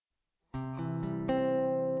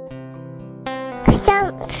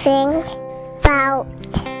sing about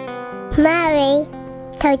Mary,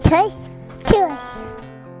 Totus Tuus.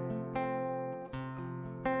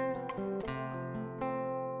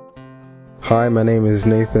 Hi, my name is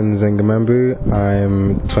Nathan Zengamambu.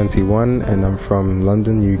 I'm 21 and I'm from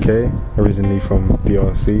London, UK, originally from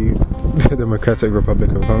DRC, the Democratic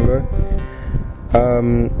Republic of Congo.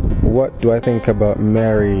 What do I think about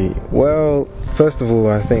Mary? Well, first of all,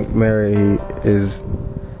 I think Mary is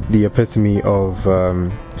the epitome of,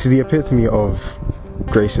 she's the epitome of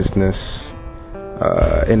graciousness,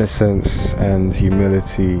 innocence and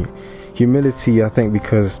humility. Humility, I think,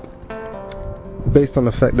 because based on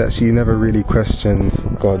the fact that she never really questioned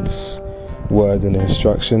God's word and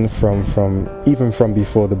instruction even from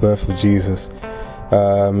before the birth of Jesus.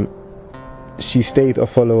 She stayed a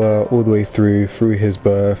follower all the way through his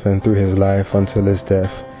birth and through his life until his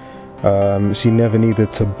death. She never needed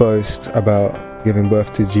to boast about giving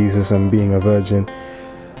birth to Jesus and being a virgin,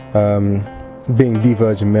 being the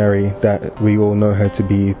Virgin Mary that we all know her to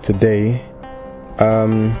be today.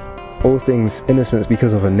 All things innocence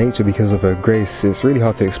because of her nature, because of her grace. It's really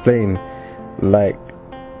hard to explain. Like,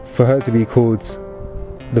 for her to be called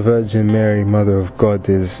the Virgin Mary, Mother of God,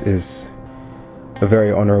 is a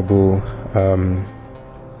very honorable,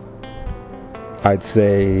 I'd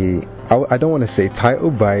say, I don't want to say title,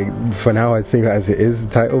 but for now I'd say it as it is the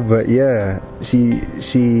title. But yeah,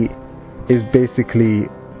 she is basically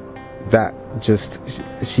that. Just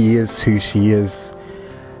she is who she is.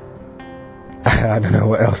 I don't know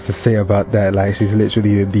what else to say about that. Like, she's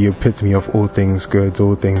literally the epitome of all things good,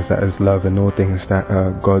 all things that is love, and all things that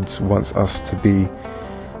God wants us to be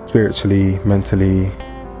spiritually, mentally,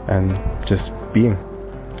 and just being.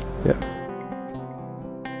 Yeah.